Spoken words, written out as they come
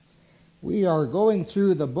We are going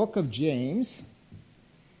through the book of James,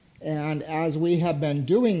 and as we have been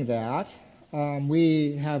doing that,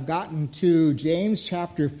 we have gotten to James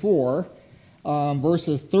chapter 4,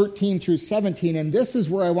 verses 13 through 17, and this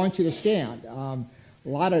is where I want you to stand. A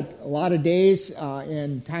lot of days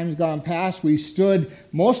in times gone past, we stood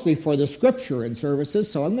mostly for the scripture in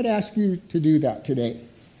services, so I'm going to ask you to do that today.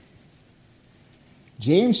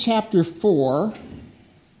 James chapter 4,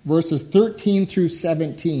 verses 13 through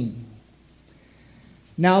 17.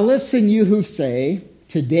 Now listen, you who say,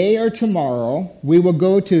 today or tomorrow we will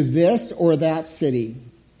go to this or that city,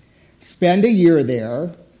 spend a year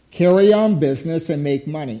there, carry on business, and make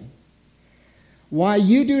money. Why,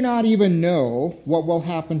 you do not even know what will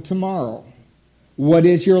happen tomorrow. What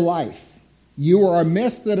is your life? You are a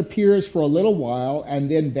mist that appears for a little while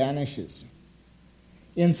and then vanishes.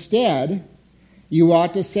 Instead, you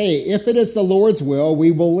ought to say, if it is the Lord's will,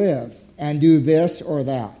 we will live and do this or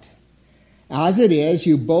that. As it is,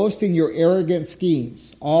 you boast in your arrogant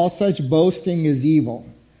schemes. All such boasting is evil.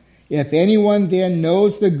 If anyone then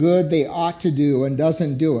knows the good they ought to do and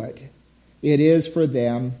doesn't do it, it is for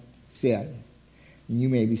them sin. And you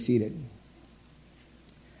may be seated.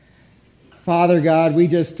 Father God, we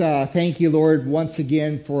just thank you, Lord, once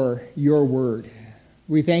again for your word.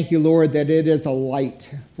 We thank you, Lord, that it is a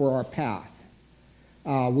light for our path.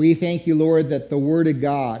 We thank you, Lord, that the word of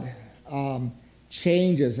God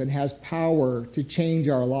changes and has power to change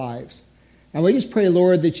our lives. And we just pray,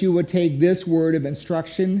 Lord, that you would take this word of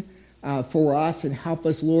instruction for us and help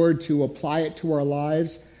us, Lord, to apply it to our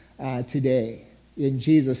lives today. In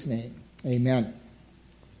Jesus' name, amen.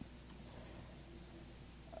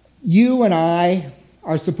 You and I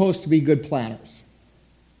are supposed to be good planners.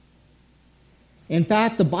 In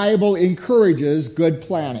fact, the Bible encourages good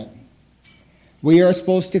planning. We are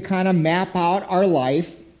supposed to kind of map out our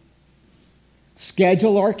life,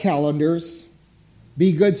 schedule our calendars,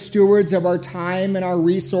 be good stewards of our time and our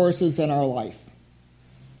resources and our life.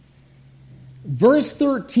 Verse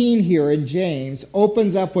 13 here in James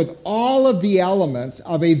opens up with all of the elements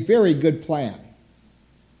of a very good plan.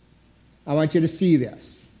 I want you to see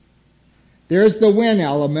this. There's the when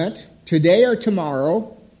element, today or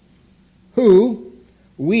tomorrow. Who?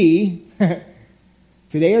 We.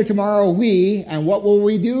 Today or tomorrow we, and what will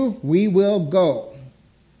we do? We will go.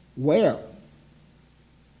 Where?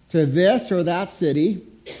 To this or that city.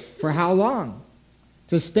 For how long?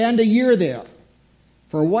 To spend a year there.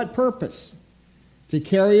 For what purpose? To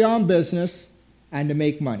carry on business and to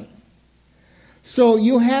make money. So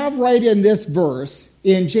you have right in this verse,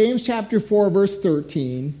 in James chapter 4, verse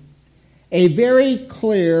 13, a very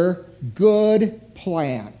clear, good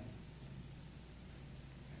plan.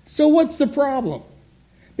 So what's the problem?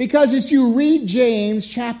 Because as you read James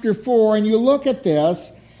chapter 4 and you look at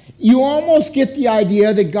this, you almost get the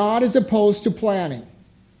idea that God is opposed to planning.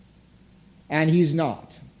 And he's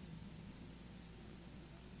not.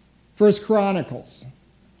 1 Chronicles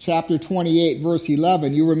chapter 28, verse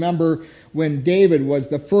 11. You remember when David was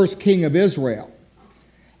the first king of Israel.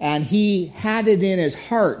 And he had it in his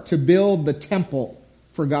heart to build the temple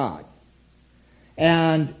for God.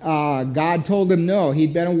 And God told him no.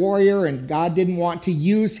 He'd been a warrior, and God didn't want to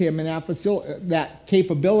use him in that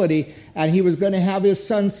capability. And he was going to have his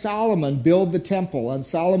son Solomon build the temple. And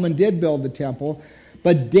Solomon did build the temple.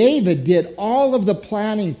 But David did all of the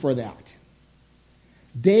planning for that.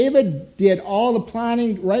 David did all the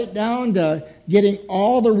planning right down to getting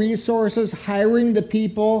all the resources, hiring the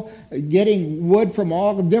people, getting wood from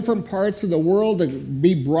all the different parts of the world to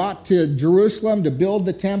be brought to Jerusalem to build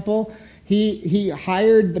the temple. He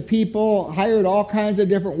hired the people, hired all kinds of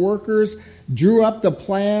different workers, drew up the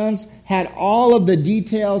plans, had all of the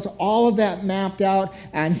details, all of that mapped out,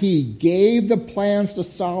 and he gave the plans to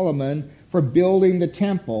Solomon for building the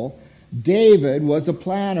temple. David was a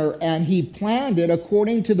planner, and he planned it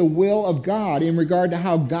according to the will of God in regard to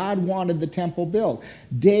how God wanted the temple built.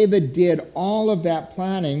 David did all of that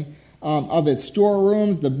planning of its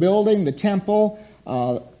storerooms, the building, the temple,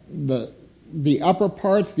 the upper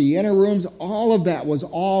parts, the inner rooms, all of that was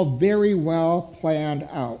all very well planned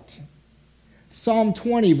out. Psalm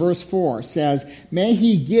 20, verse 4 says, may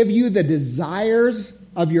he give you the desires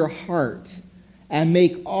of your heart and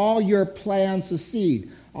make all your plans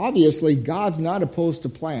succeed. Obviously, God's not opposed to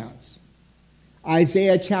plans.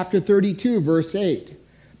 Isaiah chapter 32, verse 8,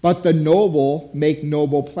 but the noble make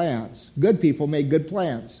noble plans. Good people make good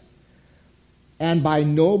plans. And by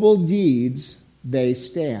noble deeds they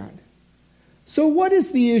stand. So what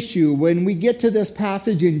is the issue when we get to this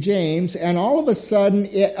passage in James and all of a sudden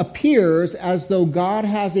it appears as though God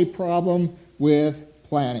has a problem with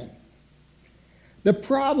planning? The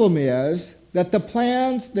problem is that the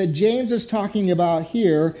plans that James is talking about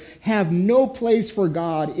here have no place for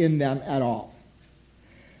God in them at all.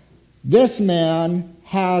 This man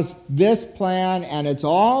has this plan, and it's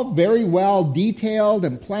all very well detailed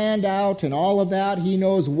and planned out and all of that. He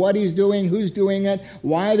knows what he's doing, who's doing it,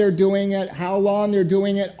 why they're doing it, how long they're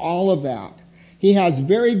doing it, all of that. He has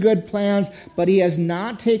very good plans, but he has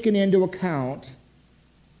not taken into account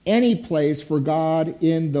any place for God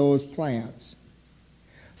in those plans.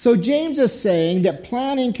 So James is saying that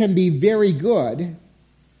planning can be very good,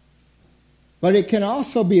 but it can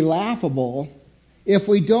also be laughable if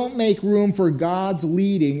we don't make room for God's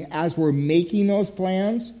leading as we're making those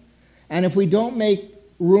plans, and if we don't make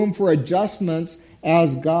room for adjustments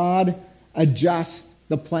as God adjusts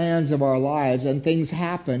the plans of our lives and things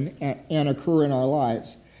happen and occur in our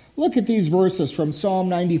lives. Look at these verses from Psalm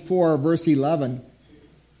 94, verse 11.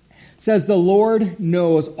 It says, "The Lord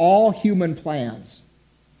knows all human plans,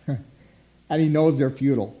 and he knows they're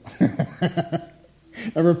futile."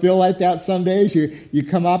 Ever feel like that some days? You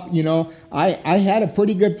come up, I had a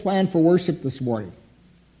pretty good plan for worship this morning.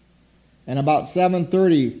 And about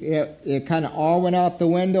 7:30, it kind of all went out the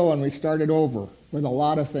window and we started over with a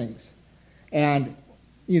lot of things. And,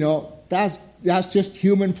 that's just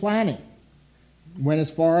human planning. Went as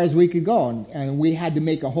far as we could go. And we had to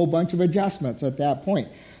make a whole bunch of adjustments at that point.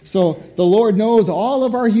 So the Lord knows all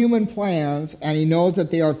of our human plans, and he knows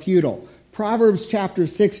that they are futile. Proverbs chapter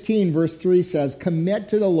 16, verse 3 says, "Commit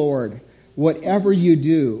to the Lord whatever you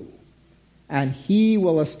do, and he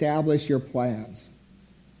will establish your plans."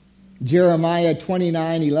 Jeremiah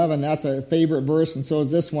 29:11, that's a favorite verse, and so is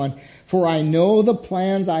this one. "For I know the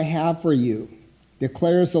plans I have for you,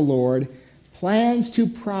 declares the Lord, plans to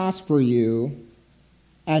prosper you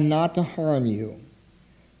and not to harm you,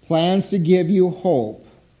 plans to give you hope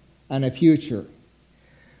and a future."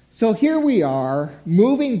 So here we are,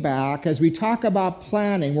 moving back, as we talk about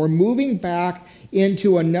planning, we're moving back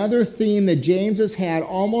into another theme that James has had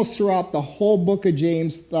almost throughout the whole book of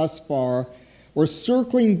James thus far. We're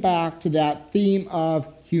circling back to that theme of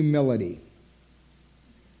humility.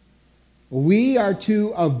 We are to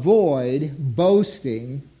avoid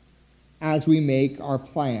boasting as we make our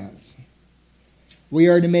plans. We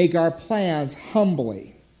are to make our plans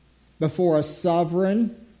humbly before a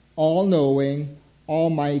sovereign, all-knowing,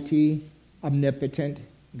 almighty, omnipotent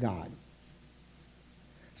God.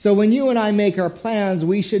 So when you and I make our plans,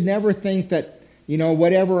 we should never think that,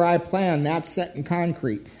 whatever I plan, that's set in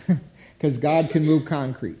concrete, because God can move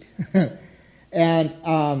concrete. And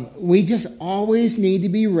we just always need to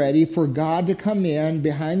be ready for God to come in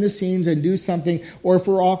behind the scenes and do something, or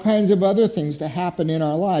for all kinds of other things to happen in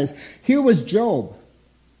our lives. Here was Job.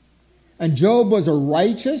 And Job was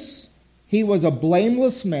he was a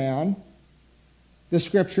blameless man, the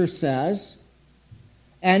scripture says,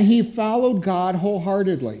 and he followed God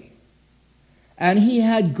wholeheartedly. And he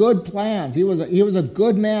had good plans. He was a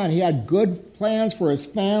good man. He had good plans for his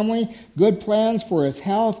family, good plans for his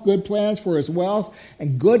health, good plans for his wealth,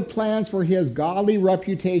 and good plans for his godly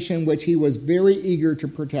reputation, which he was very eager to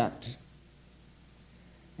protect.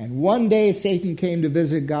 And one day Satan came to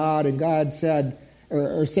visit God, and God said,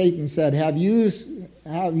 or Satan said, have you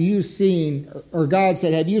seen, or God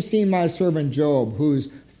said, "Have you seen my servant Job, who's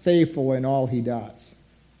faithful in all he does?"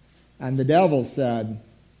 And the devil said,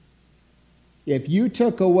 "If you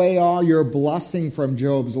took away all your blessing from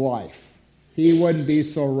Job's life, he wouldn't be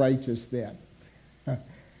so righteous then."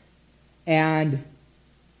 And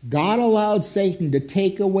God allowed Satan to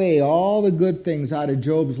take away all the good things out of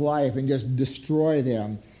Job's life and just destroy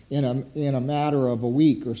them in a matter of a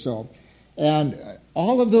week or so. And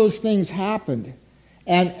all of those things happened.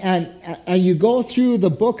 And you go through the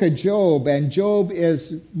book of Job, and Job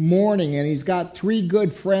is mourning, and he's got 3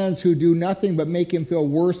 good friends who do nothing but make him feel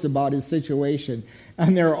worse about his situation.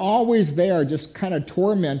 And they're always there just kind of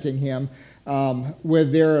tormenting him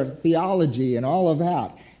with their theology and all of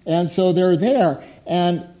that. And so they're there.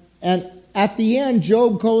 And at the end,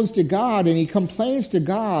 Job goes to God, and he complains to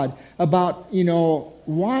God about,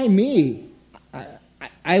 why me?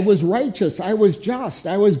 I was righteous, I was just,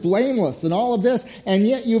 I was blameless, and all of this, and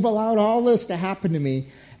yet you've allowed all this to happen to me.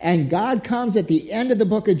 And God comes at the end of the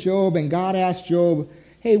book of Job, and God asks Job,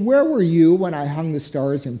 "Hey, where were you when I hung the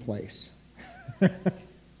stars in place?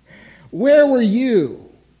 Where were you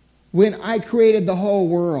when I created the whole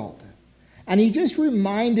world?" And he just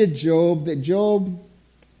reminded Job that, "Job,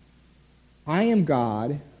 I am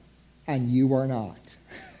God, and you are not.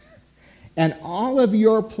 And all of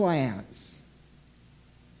your plans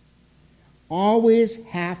always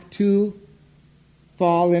have to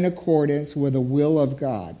fall in accordance with the will of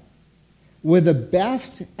God. with the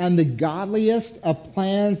best and the godliest of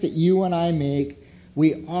plans that you and I make,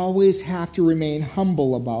 we always have to remain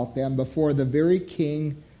humble about them before the very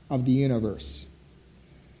King of the universe.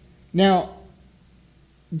 Now,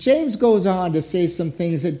 James goes on to say some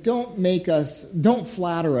things that don't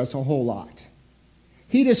flatter us a whole lot.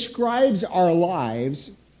 He describes our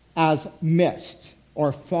lives as mist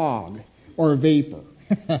or fog or vapor.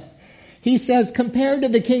 He says, compared to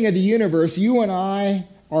the King of the universe, you and I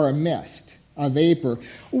are a mist, a vapor.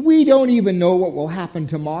 We don't even know what will happen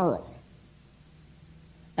tomorrow.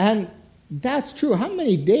 And that's true. How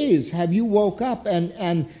many days have you woke up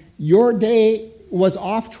and your day was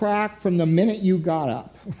off track from the minute you got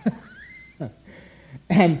up?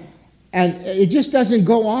 and it just doesn't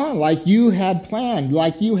go on like you had planned,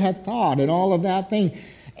 like you had thought, and all of that thing.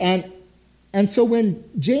 And so when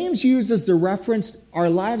James uses the reference, our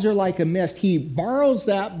lives are like a mist, he borrows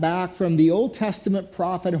that back from the Old Testament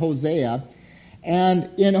prophet Hosea. And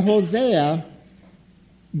in Hosea,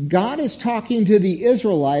 God is talking to the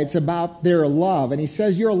Israelites about their love. And he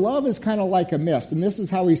says, your love is kind of like a mist. And this is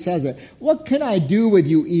how he says it. What can I do with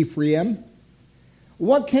you, Ephraim?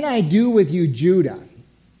 What can I do with you, Judah?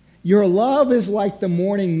 Your love is like the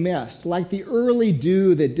morning mist, like the early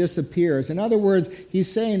dew that disappears. In other words, he's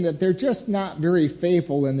saying that they're just not very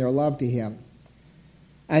faithful in their love to him.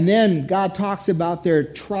 And then God talks about their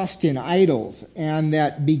trust in idols, and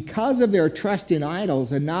that because of their trust in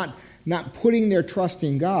idols and not putting their trust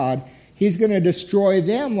in God, he's going to destroy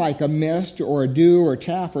them like a mist or a dew or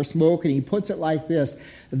chaff or smoke. And he puts it like this: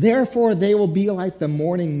 therefore they will be like the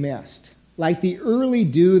morning mist, like the early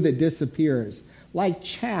dew that disappears, like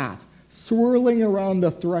chaff swirling around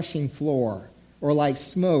the threshing floor, or like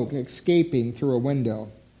smoke escaping through a window.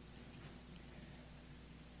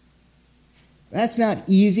 That's not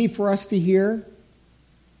easy for us to hear,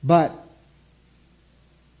 but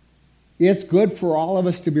it's good for all of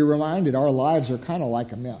us to be reminded our lives are kind of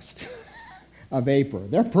like a mist, a vapor.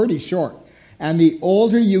 They're pretty short. And the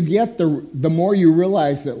older you get, the more you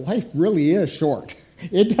realize that life really is short.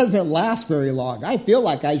 It doesn't last very long. I feel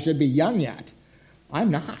like I should be young yet.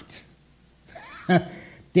 I'm not.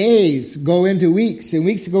 Days go into weeks, and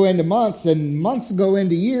weeks go into months, and months go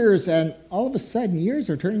into years, and all of a sudden years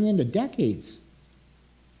are turning into decades.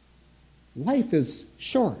 Life is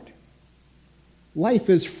short. Life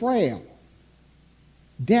is frail.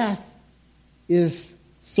 Death is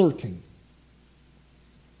certain.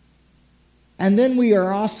 And then we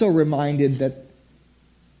are also reminded that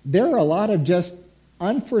there are a lot of just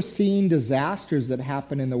unforeseen disasters that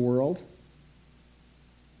happen in the world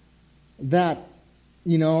that,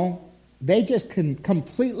 they just can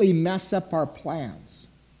completely mess up our plans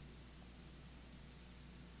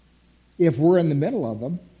if we're in the middle of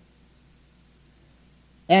them.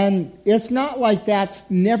 And it's not like that's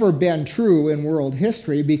never been true in world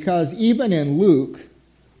history, because even in Luke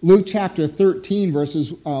chapter 13,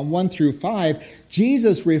 verses 1 through 5,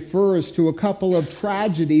 Jesus refers to a couple of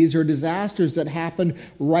tragedies or disasters that happened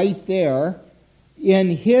right there in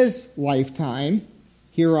his lifetime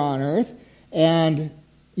here on earth. And,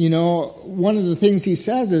 one of the things he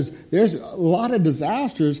says is there's a lot of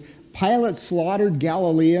disasters. Pilate slaughtered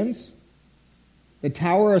Galileans. The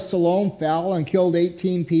Tower of Siloam fell and killed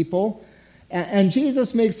 18 people. And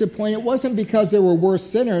Jesus makes the point, it wasn't because they were worse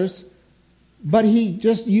sinners, but he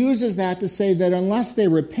just uses that to say that unless they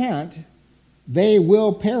repent, they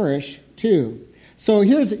will perish too. So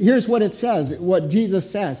here's what it says, what Jesus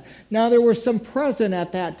says. Now there were some present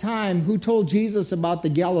at that time who told Jesus about the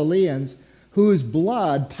Galileans whose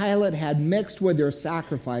blood Pilate had mixed with their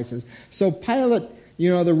sacrifices. So Pilate,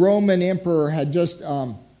 the Roman emperor, had just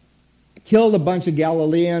killed a bunch of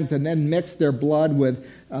Galileans and then mixed their blood with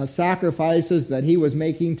sacrifices that he was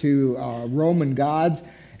making to Roman gods.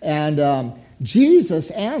 And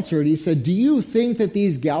Jesus answered, he said, do you think that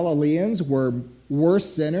these Galileans were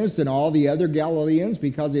worse sinners than all the other Galileans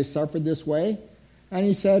because they suffered this way?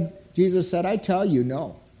 And Jesus said, I tell you,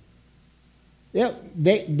 no.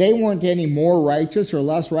 They weren't any more righteous or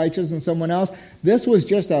less righteous than someone else. This was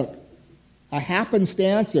just a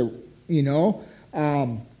happenstance that,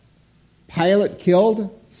 Pilate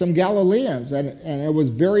killed some Galileans, and it was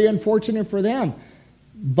very unfortunate for them.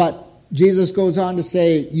 But Jesus goes on to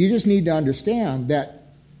say, you just need to understand that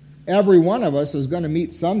every one of us is going to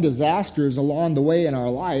meet some disasters along the way in our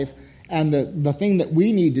life, and the thing that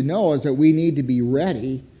we need to know is that we need to be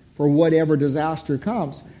ready for whatever disaster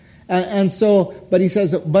comes. But he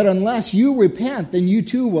says, but unless you repent, then you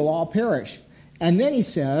too will all perish. And then he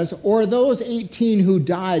says, or those 18 who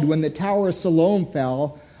died when the Tower of Siloam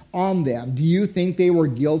fell on them, do you think they were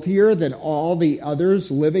guiltier than all the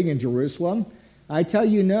others living in Jerusalem? I tell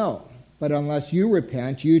you, no. but unless you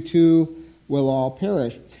repent, you too will all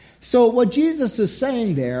perish. So what Jesus is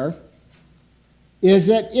saying there is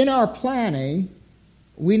that in our planning,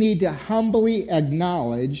 we need to humbly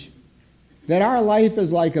acknowledge that our life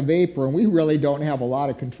is like a vapor and we really don't have a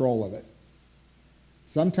lot of control of it.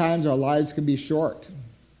 Sometimes our lives can be shorter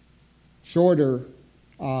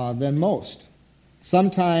than most.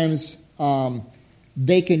 Sometimes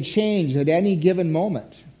they can change at any given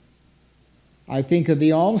moment. I think of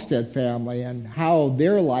the Olmsted family and how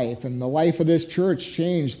their life and the life of this church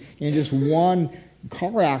changed in just one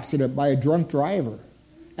car accident by a drunk driver.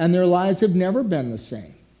 And their lives have never been the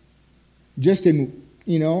same. Just in,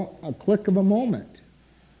 a click of a moment.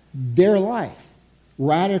 Their life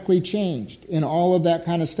radically changed in all of that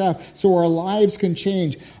kind of stuff. So our lives can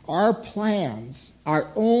change. Our plans are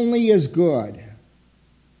only as good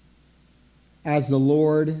as the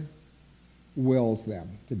Lord wills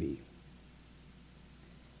them to be.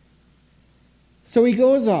 So he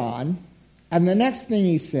goes on, and the next thing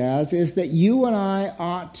he says is that you and I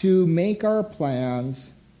ought to make our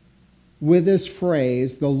plans with this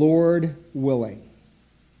phrase, the Lord willing.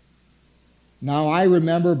 Now, I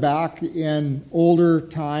remember back in older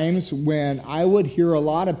times when I would hear a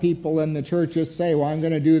lot of people in the church just say, well, I'm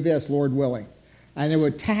going to do this, Lord willing. And they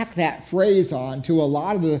would tack that phrase on to a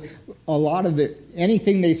lot of the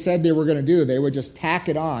anything they said they were going to do, they would just tack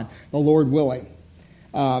it on, the Lord willing.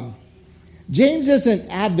 James isn't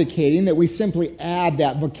advocating that we simply add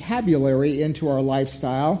that vocabulary into our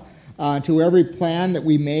lifestyle, to every plan that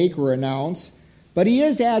we make or announce, but he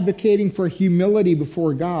is advocating for humility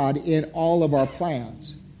before God in all of our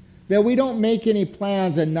plans. That we don't make any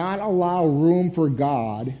plans and not allow room for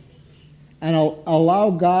God and allow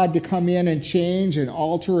God to come in and change and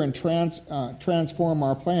alter and transform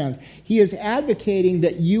our plans. He is advocating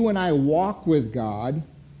that you and I walk with God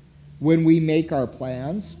when we make our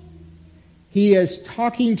plans. He is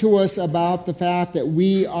talking to us about the fact that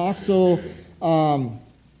we also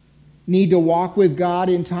need to walk with God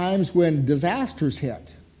in times when disasters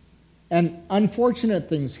hit and unfortunate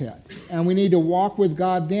things hit. And we need to walk with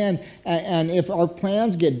God then. And if our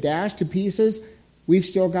plans get dashed to pieces, we've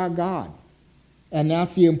still got God. And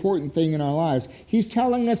that's the important thing in our lives. He's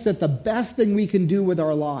telling us that the best thing we can do with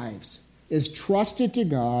our lives is trust it to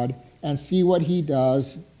God and see what he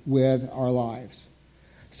does with our lives.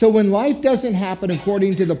 So when life doesn't happen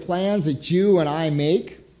according to the plans that you and I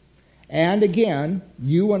make, and again,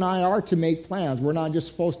 you and I are to make plans. We're not just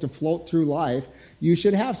supposed to float through life. You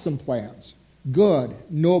should have some plans. Good,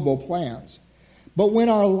 noble plans. But when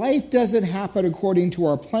our life doesn't happen according to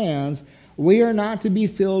our plans, we are not to be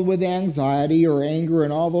filled with anxiety or anger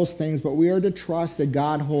and all those things, but we are to trust that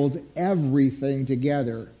God holds everything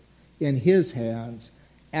together in his hands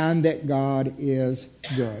and that God is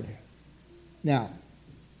good. Now,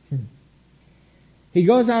 he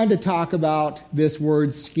goes on to talk about this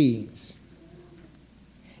word schemes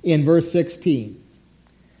in verse 16.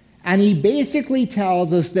 And he basically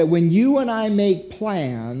tells us that when you and I make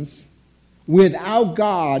plans without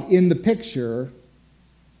God in the picture,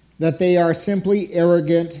 that they are simply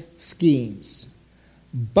arrogant schemes.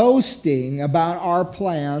 Boasting about our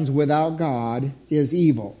plans without God is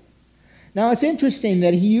evil. Now, it's interesting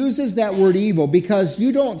that he uses that word evil because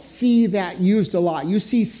you don't see that used a lot. You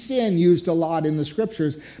see sin used a lot in the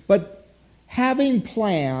scriptures, but having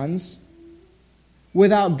plans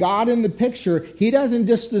without God in the picture, he doesn't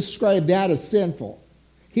just describe that as sinful.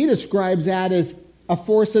 He describes that as a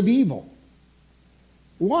force of evil.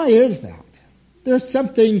 Why is that? There's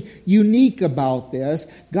something unique about this.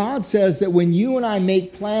 God says that when you and I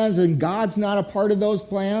make plans and God's not a part of those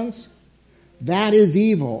plans, that is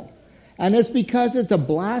evil. And it's because it's a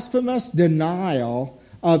blasphemous denial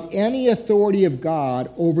of any authority of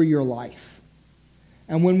God over your life.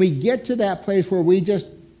 And when we get to that place where we just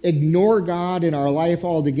ignore God in our life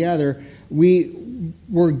altogether,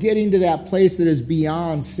 we're getting to that place that is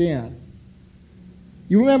beyond sin.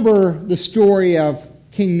 You remember the story of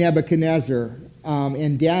King Nebuchadnezzar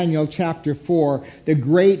in Daniel chapter 4, the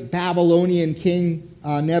great Babylonian king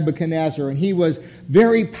Nebuchadnezzar, and he was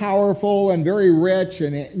very powerful and very rich,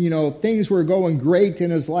 and things were going great in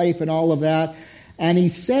his life and all of that. And he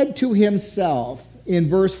said to himself in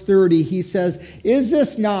verse 30, he says, "Is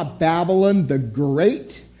this not Babylon the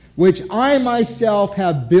Great, which I myself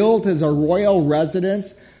have built as a royal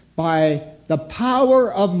residence by the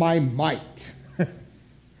power of my might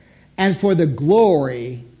and for the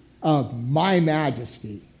glory of my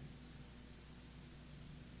majesty?"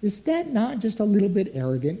 Is that not just a little bit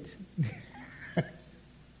arrogant?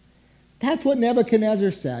 That's what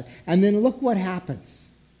Nebuchadnezzar said. And then look what happens.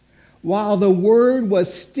 While the word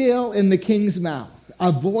was still in the king's mouth,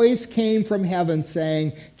 A voice came from heaven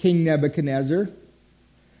saying, King Nebuchadnezzar,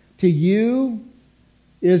 to you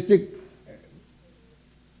it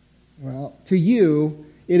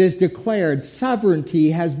is declared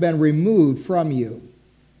sovereignty has been removed from you.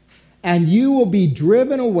 And you will be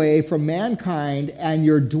driven away from mankind, and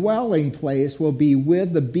your dwelling place will be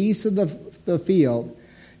with the beasts of the field.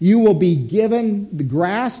 You will be given the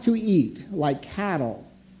grass to eat like cattle,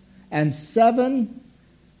 and 7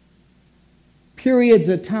 periods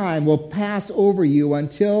of time will pass over you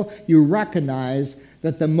until you recognize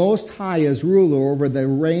that the Most High is ruler over the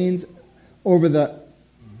reigns, over the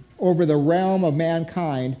realm of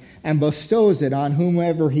mankind, and bestows it on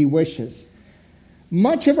whomever he wishes.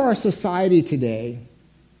 Much of our society today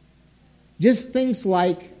just thinks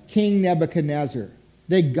like King Nebuchadnezzar,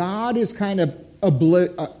 that God is kind of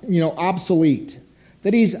obsolete,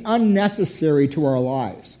 that he's unnecessary to our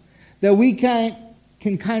lives, that we can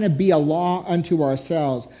kind of be a law unto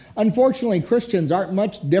ourselves. Unfortunately, Christians aren't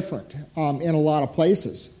much different in a lot of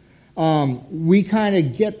places. We kind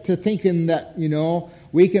of get to thinking that,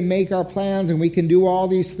 we can make our plans and we can do all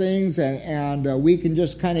these things and we can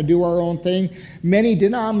just kind of do our own thing. Many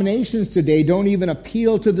denominations today don't even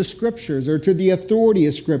appeal to the Scriptures or to the authority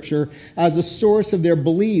of Scripture as a source of their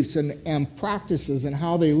beliefs and practices and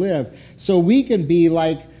how they live. So we can be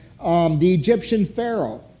like the Egyptian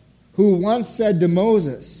Pharaoh, who once said to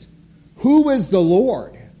Moses, "Who is the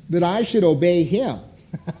Lord that I should obey him?"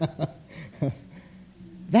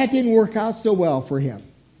 That didn't work out so well for him.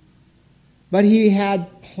 But he had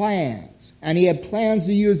plans, and he had plans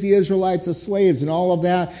to use the Israelites as slaves and all of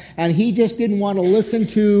that, and he just didn't want to listen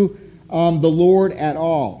to the Lord at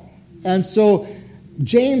all. And so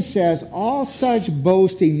James says, all such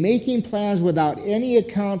boasting, making plans without any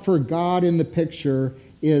account for God in the picture,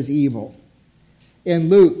 is evil. In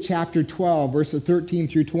Luke chapter 12, verses 13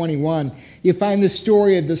 through 21, you find the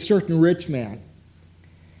story of the certain rich man.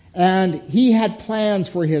 And he had plans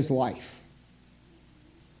for his life.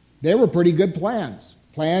 They were pretty good plans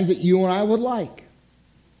that you and I would like.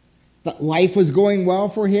 But life was going well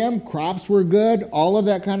for him, crops were good, all of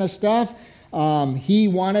that kind of stuff. He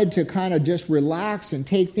wanted to kind of just relax and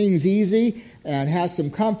take things easy and have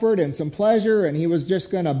some comfort and some pleasure, and he was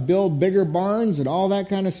just going to build bigger barns and all that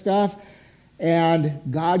kind of stuff. And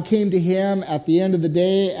God came to him at the end of the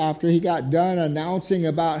day after he got done announcing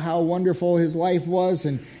about how wonderful his life was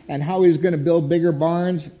and how he was going to build bigger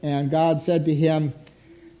barns. And God said to him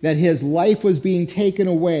that his life was being taken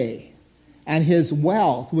away and his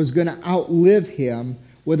wealth was going to outlive him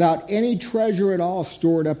without any treasure at all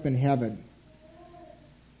stored up in heaven.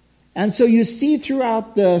 And so you see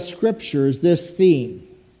throughout the Scriptures this theme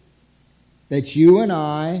that you and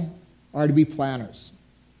I are to be planners.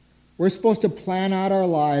 We're supposed to plan out our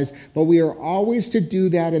lives, but we are always to do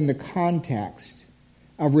that in the context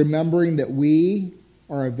of remembering that we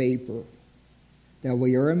are a vapor, that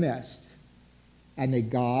we are a mist, and that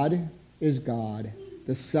God is God,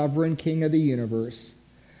 the sovereign King of the universe,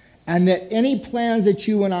 and that any plans that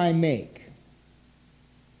you and I make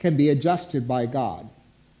can be adjusted by God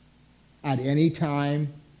at any time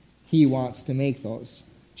he wants to make those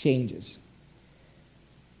changes.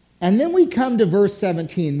 And then we come to verse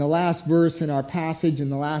 17, the last verse in our passage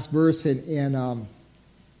and the last verse in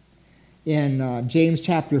James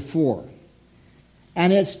chapter 4.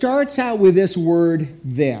 And it starts out with this word,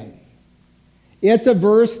 then. It's a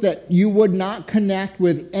verse that you would not connect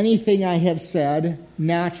with anything I have said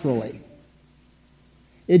naturally.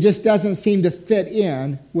 It just doesn't seem to fit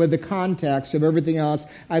in with the context of everything else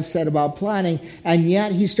I've said about planning. And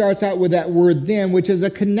yet he starts out with that word then, which is a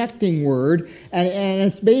connecting word. And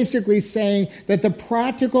it's basically saying that the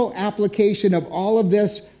practical application of all of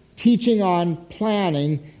this teaching on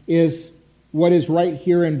planning is what is right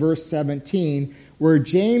here in verse 17, where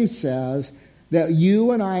James says that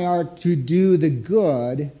you and I are to do the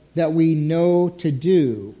good that we know to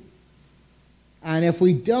do. And if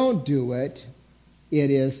we don't do it, it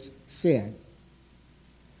is sin.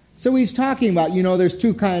 So he's talking about, there's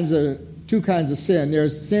two kinds of sin.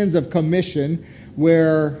 There's sins of commission,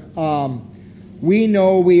 where we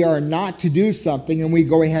know we are not to do something and we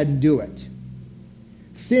go ahead and do it.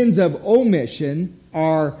 Sins of omission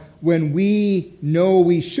are when we know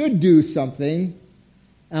we should do something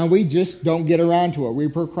and we just don't get around to it. We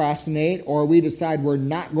procrastinate, or we decide we're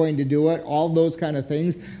not going to do it, all those kind of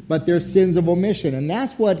things. But there's sins of omission, and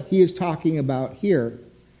that's what he is talking about here.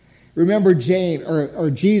 Remember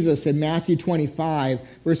Jesus in Matthew 25,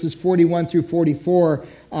 verses 41 through 44,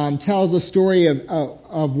 tells a story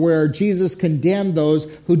of where Jesus condemned those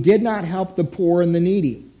who did not help the poor and the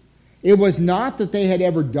needy. It was not that they had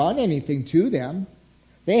ever done anything to them,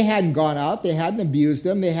 They hadn't gone out. They hadn't abused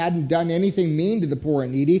them. They hadn't done anything mean to the poor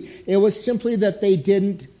and needy. It was simply that they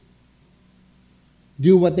didn't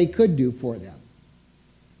do what they could do for them.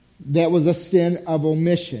 That was a sin of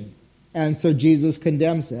omission. And so Jesus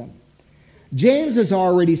condemns them. James has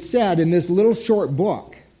already said in this little short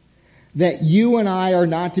book that you and I are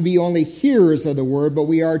not to be only hearers of the word, but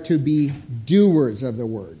we are to be doers of the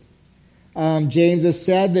word. James has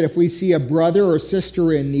said that if we see a brother or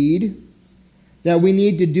sister in need, that we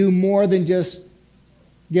need to do more than just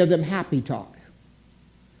give them happy talk.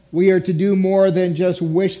 We are to do more than just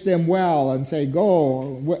wish them well and say,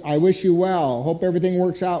 go, I wish you well, hope everything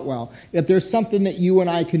works out well. If there's something that you and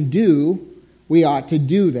I can do, we ought to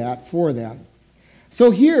do that for them. So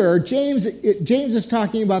here, James is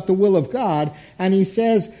talking about the will of God, and he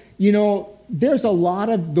says, there's a lot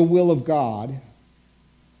of the will of God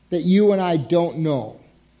that you and I don't know.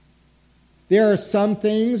 There are some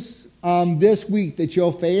things this week that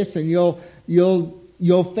you'll face, and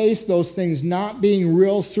you'll face those things not being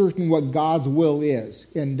real certain what God's will is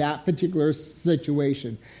in that particular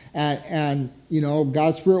situation. And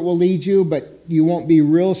God's Spirit will lead you, but you won't be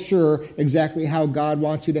real sure exactly how God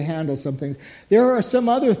wants you to handle some things. There are some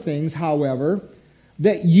other things, however,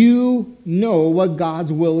 that you know what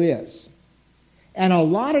God's will is. And a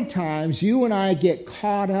lot of times you and I get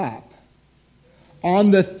caught up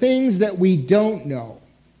on the things that we don't know.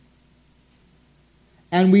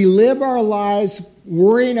 And we live our lives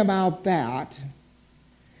worrying about that.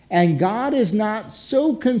 And God is not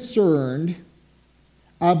so concerned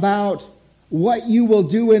about what you will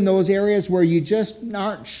do in those areas where you just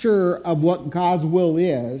aren't sure of what God's will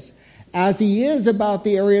is, as he is about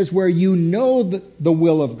the areas where you know the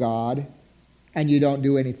will of God and you don't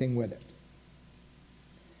do anything with it.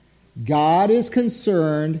 God is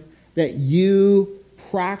concerned that you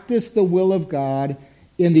practice the will of God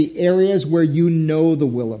in the areas where you know the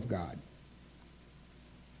will of God.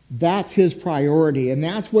 That's his priority, and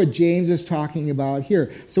that's what James is talking about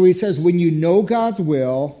here. So he says, when you know God's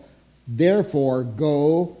will, therefore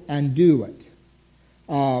go and do it.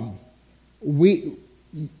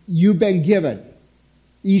 You've been given,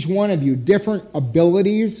 each one of you, different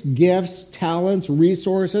abilities, gifts, talents,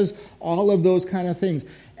 resources, all of those kind of things.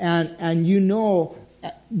 And you know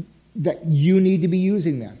that you need to be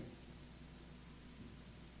using them.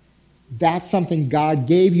 That's something God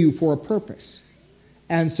gave you for a purpose.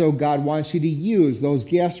 And so God wants you to use those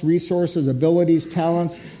gifts, resources, abilities,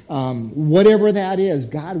 talents, whatever that is,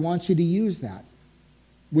 God wants you to use that.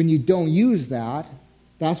 When you don't use that,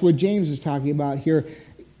 that's what James is talking about here,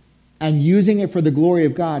 and using it for the glory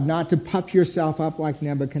of God, not to puff yourself up like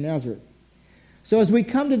Nebuchadnezzar. So as we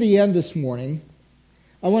come to the end this morning,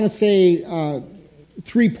 I want to say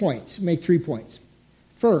 3 points, make 3 points.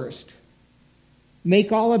 First,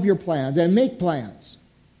 make all of your plans, and make plans.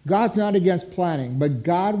 God's not against planning, but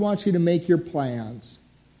God wants you to make your plans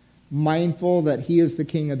mindful that he is the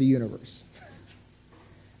king of the universe.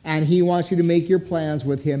 And he wants you to make your plans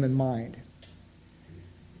with him in mind.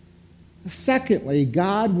 Secondly,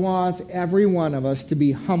 God wants every one of us to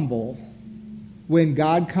be humble when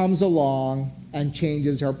God comes along and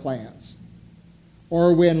changes our plans.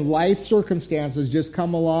 Or when life circumstances just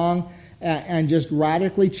come along and just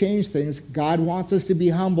radically change things. God wants us to be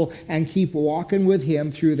humble and keep walking with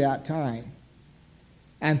him through that time.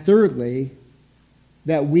 And thirdly,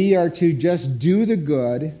 that we are to just do the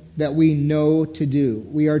good that we know to do.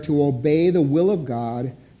 We are to obey the will of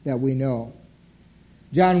God that we know.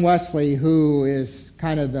 John Wesley, who is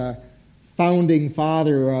kind of the founding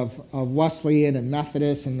father of Wesleyan and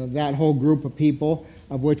Methodist and that whole group of people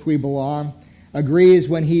of which we belong, agrees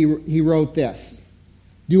when he wrote this: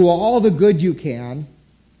 do all the good you can,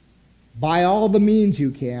 by all the means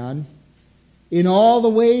you can, in all the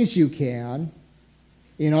ways you can,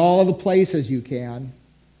 in all the places you can,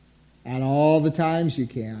 and all the times you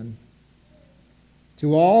can,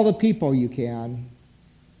 to all the people you can,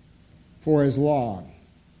 for as long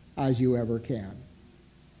as you ever can.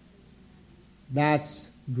 That's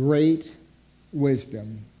great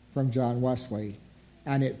wisdom from John Wesley,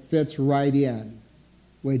 and it fits right in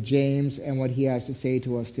with James and what he has to say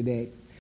to us today.